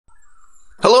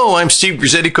Hello, I'm Steve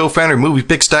Grizzetti, co-founder of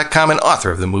MoviePix.com and author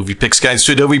of the MoviePix Guides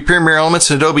to Adobe Premiere Elements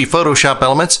and Adobe Photoshop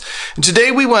Elements. And today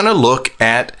we want to look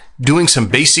at doing some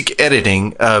basic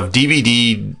editing of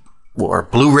DVD or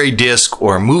Blu-ray disc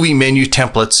or movie menu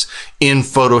templates in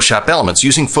Photoshop Elements,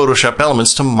 using Photoshop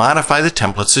Elements to modify the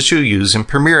templates that you use in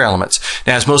Premiere Elements.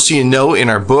 Now, as most of you know, in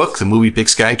our book, The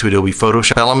MoviePix Guide to Adobe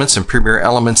Photoshop Elements and Premiere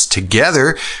Elements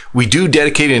Together, we do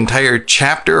dedicate an entire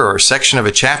chapter or section of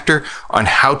a chapter on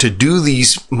how to do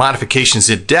these modifications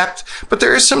in depth, but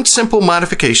there are some simple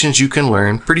modifications you can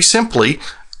learn pretty simply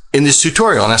in this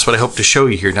tutorial, and that's what I hope to show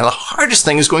you here. Now, the hardest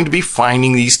thing is going to be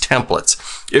finding these templates.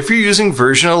 If you're using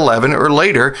version 11 or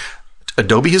later,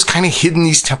 Adobe has kind of hidden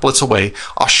these templates away.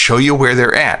 I'll show you where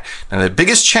they're at. Now, the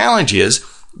biggest challenge is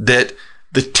that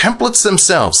the templates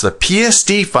themselves, the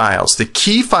PSD files, the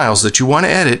key files that you want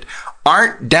to edit,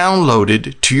 aren't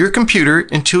downloaded to your computer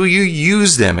until you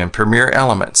use them in Premiere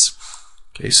Elements.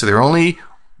 Okay, so there are only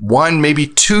one, maybe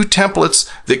two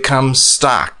templates that come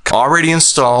stock, already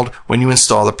installed when you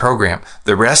install the program.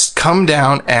 The rest come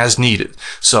down as needed.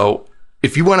 So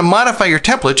if you want to modify your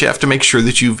template, you have to make sure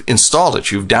that you've installed it,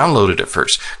 you've downloaded it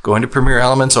first. Go into Premiere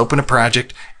Elements, open a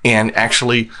project, and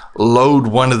actually load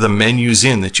one of the menus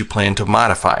in that you plan to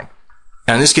modify.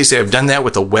 Now, in this case, I've done that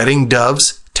with the Wedding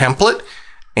Doves template,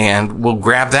 and we'll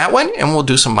grab that one and we'll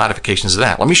do some modifications of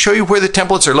that. Let me show you where the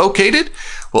templates are located.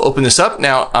 We'll open this up.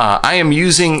 Now, I am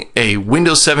using a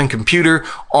Windows 7 computer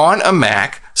on a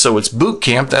Mac, so it's Boot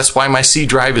Camp. That's why my C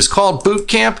drive is called Boot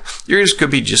Camp. Yours could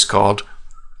be just called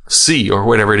C or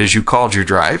whatever it is you called your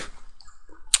drive.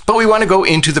 But we want to go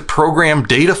into the Program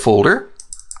Data folder,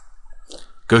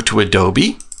 go to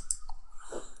Adobe,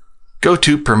 go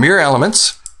to Premiere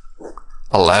Elements,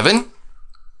 11,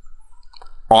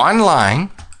 Online,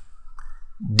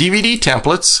 DVD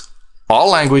templates,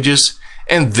 all languages,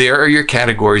 and there are your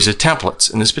categories of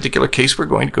templates. In this particular case, we're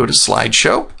going to go to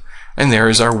Slideshow, and there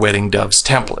is our Wedding Doves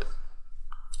template.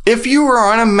 If you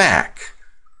are on a Mac,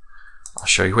 I'll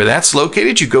show you where that's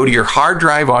located. You go to your hard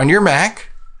drive on your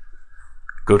Mac,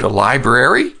 go to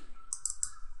Library,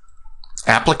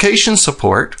 Application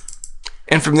Support,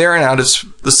 and from there on out, it's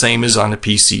the same as on the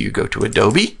PC. You go to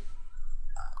Adobe,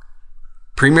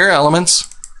 Premiere Elements,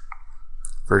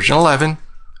 version 11,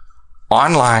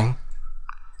 Online,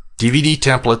 DVD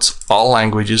templates, all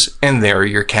languages, and there are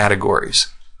your categories.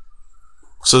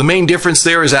 So the main difference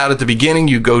there is out at the beginning,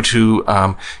 you go to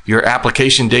your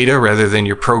application data rather than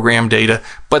your program data,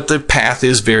 but the path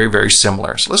is very, very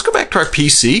similar. So let's go back to our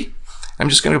PC. I'm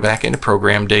just going to go back into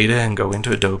program data and go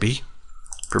into Adobe,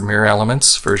 Premiere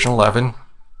Elements, version 11,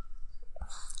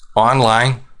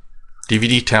 Online,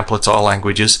 DVD templates, all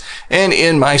languages, and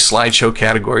in my slideshow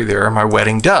category, there are my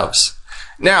Wedding Doves.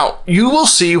 Now, you will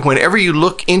see whenever you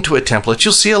look into a template,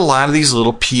 you'll see a lot of these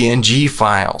little PNG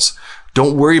files.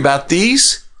 Don't worry about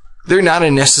these. They're not a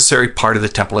necessary part of the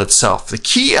template itself. The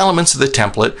key elements of the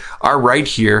template are right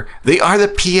here. They are the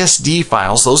PSD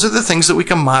files. Those are the things that we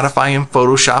can modify in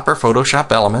Photoshop or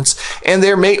Photoshop Elements. And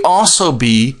there may also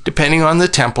be, depending on the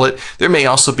template, there may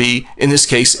also be, in this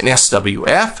case, an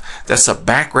SWF. That's a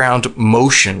background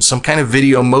motion, some kind of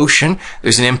video motion.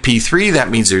 There's an MP3. That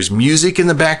means there's music in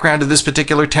the background of this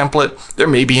particular template. There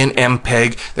may be an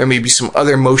MPEG. There may be some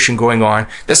other motion going on.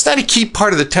 That's not a key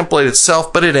part of the template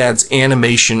itself, but it adds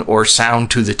animation or sound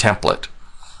to the template.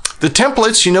 The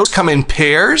templates, you know, come in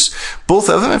pairs. Both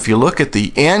of them, if you look at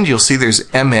the end, you'll see there's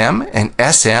MM and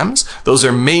SMs. Those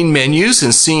are main menus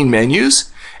and scene menus.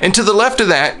 And to the left of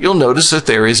that, you'll notice that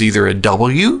there is either a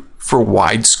W for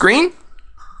widescreen,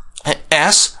 an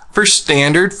S for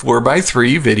standard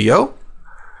 4:3 video,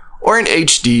 or an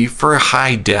HD for a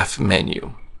high def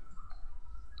menu.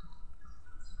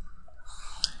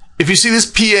 If you see this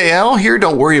PAL here,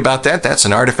 don't worry about that. That's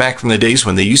an artifact from the days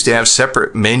when they used to have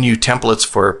separate menu templates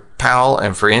for PAL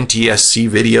and for NTSC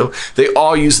video. They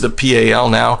all use the PAL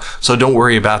now, so don't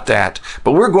worry about that.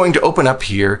 But we're going to open up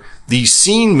here the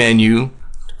scene menu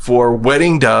for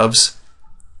Wedding Doves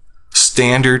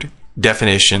standard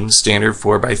definition, standard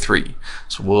 4:3.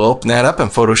 So we'll open that up in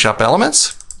Photoshop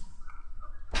Elements.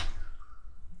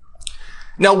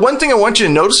 Now, one thing I want you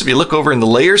to notice, if you look over in the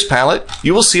Layers palette,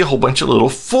 you will see a whole bunch of little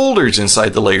folders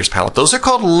inside the Layers palette. Those are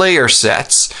called layer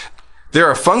sets.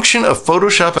 They're a function of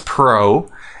Photoshop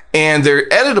Pro, and they're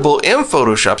editable in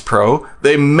Photoshop Pro.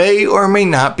 They may or may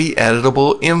not be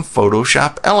editable in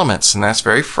Photoshop Elements, and that's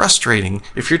very frustrating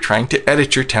if you're trying to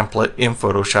edit your template in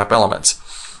Photoshop Elements.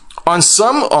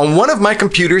 On one of my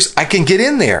computers, I can get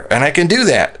in there, and I can do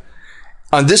that.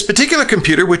 On this particular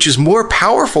computer, which is more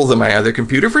powerful than my other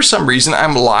computer, for some reason,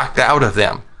 I'm locked out of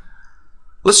them.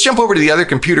 Let's jump over to the other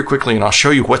computer quickly, and I'll show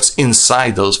you what's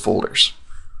inside those folders.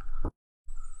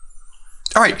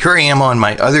 All right, here I am on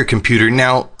my other computer.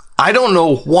 Now, I don't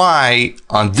know why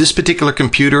on this particular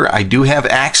computer I do have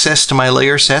access to my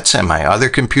layer sets and my other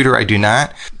computer I do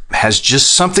not. It has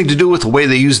just something to do with the way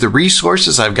they use the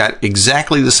resources. I've got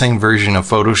exactly the same version of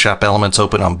Photoshop Elements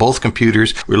open on both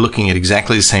computers. We're looking at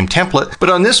exactly the same template. But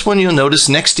on this one, you'll notice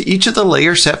next to each of the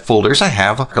layer set folders, I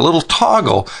have a little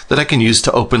toggle that I can use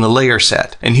to open the layer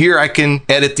set. And here I can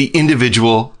edit the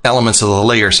individual elements of the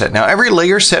layer set. Now, every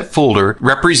layer set folder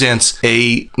represents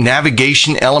a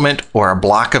navigation element or a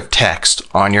block of text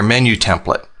on your menu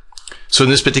template. So in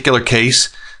this particular case,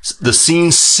 the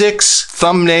Scene 6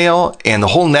 thumbnail and the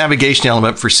whole navigation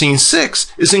element for Scene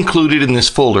 6 is included in this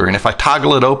folder. And if I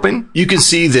toggle it open, you can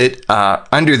see that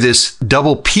under this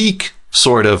double peak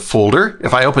sort of folder,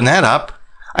 if I open that up,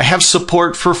 I have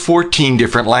support for 14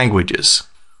 different languages.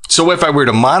 So if I were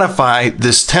to modify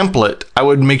this template, I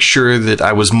would make sure that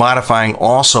I was modifying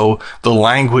also the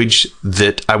language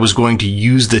that I was going to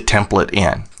use the template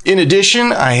in. In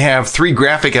addition, I have 3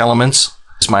 graphic elements.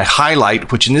 It's my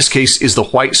highlight, which in this case is the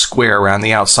white square around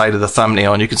the outside of the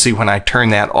thumbnail. And you can see when I turn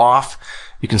that off,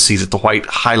 you can see that the white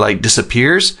highlight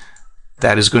disappears.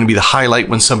 That is going to be the highlight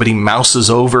when somebody mouses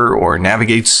over or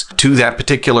navigates to that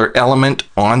particular element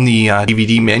on the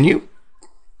DVD menu.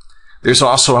 There's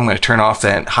also, I'm going to turn off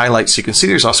that highlight so you can see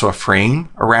there's also a frame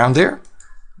around there.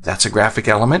 That's a graphic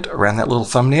element around that little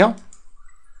thumbnail.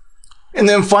 And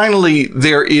then finally,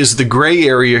 there is the gray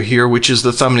area here, which is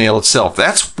the thumbnail itself.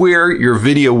 That's where your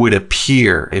video would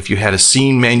appear. If you had a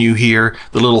scene menu here,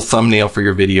 the little thumbnail for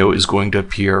your video is going to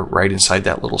appear right inside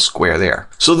that little square there.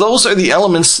 So those are the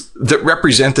elements that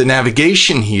represent the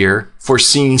navigation here for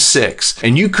Scene 6.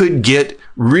 And you could get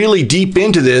really deep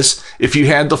into this if you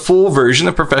had the full version,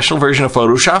 the professional version of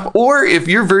Photoshop, or if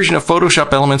your version of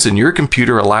Photoshop Elements in your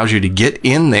computer allows you to get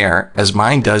in there, as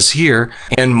mine does here,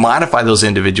 and modify those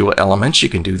individual elements, you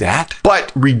can do that.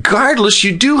 But regardless,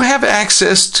 you do have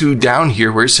access to down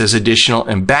here where it says additional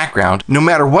and background, no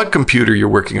matter what computer you're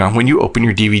working on when you open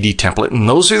your DVD template. And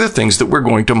those are the things that we're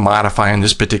going to modify in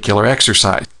this particular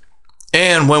exercise.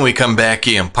 And when we come back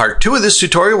in part 2 of this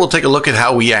tutorial, we'll take a look at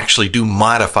how we actually do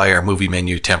modify our movie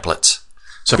menu templates.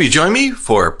 So if you join me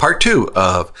for part 2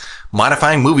 of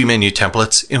modifying movie menu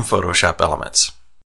templates in Photoshop Elements.